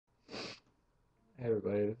Hey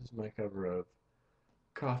everybody, this is my cover of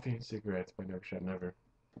Coffee and Cigarettes by Nevershoutnever.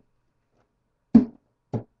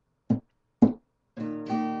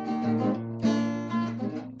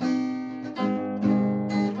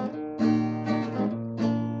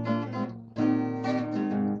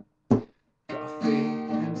 Coffee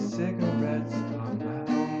and cigarettes are my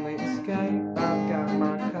only escape. I've got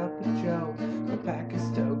my cup of joe, a pack of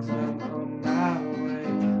stokes, and I'm on my way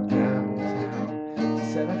downtown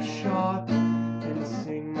to set up shop and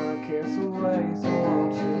sing my cares away. So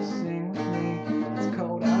won't you sing with me? It's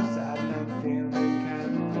cold outside and I'm feeling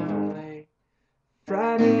kinda lonely.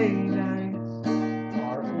 Friday nights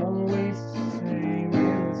are always the same in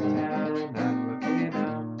this town. I'm looking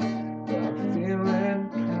up, but I'm feeling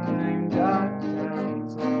kinda down.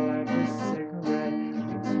 So I light a cigarette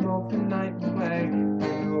and smoke the night away, and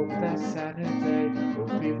hope that Saturday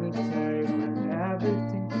will be the day when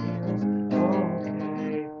everything feels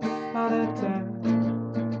okay. Ba-da-da,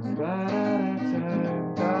 ba-da-da-da,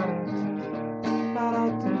 ba-da-da,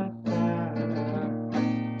 ba-da-da.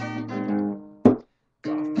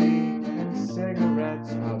 Coffee and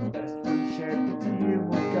cigarettes are best friend shared with you.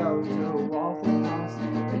 We'll go to a Waffle House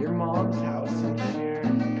at your mom's house and share a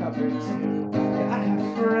cup or two. Yeah, I have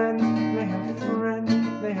friends, they have friends,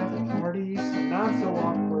 they have parties, and I'm so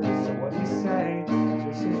awkward. So what do you say?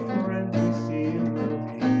 Just your friends, we see a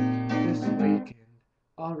movie this weekend.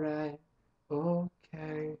 Alright,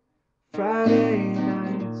 okay. Friday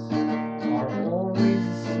nights are always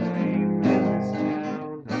the same in this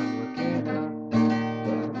town. I'm looking up,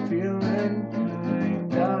 I'm feeling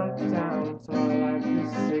kinda down, so I light a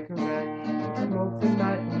cigarette and smoke the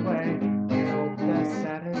night away.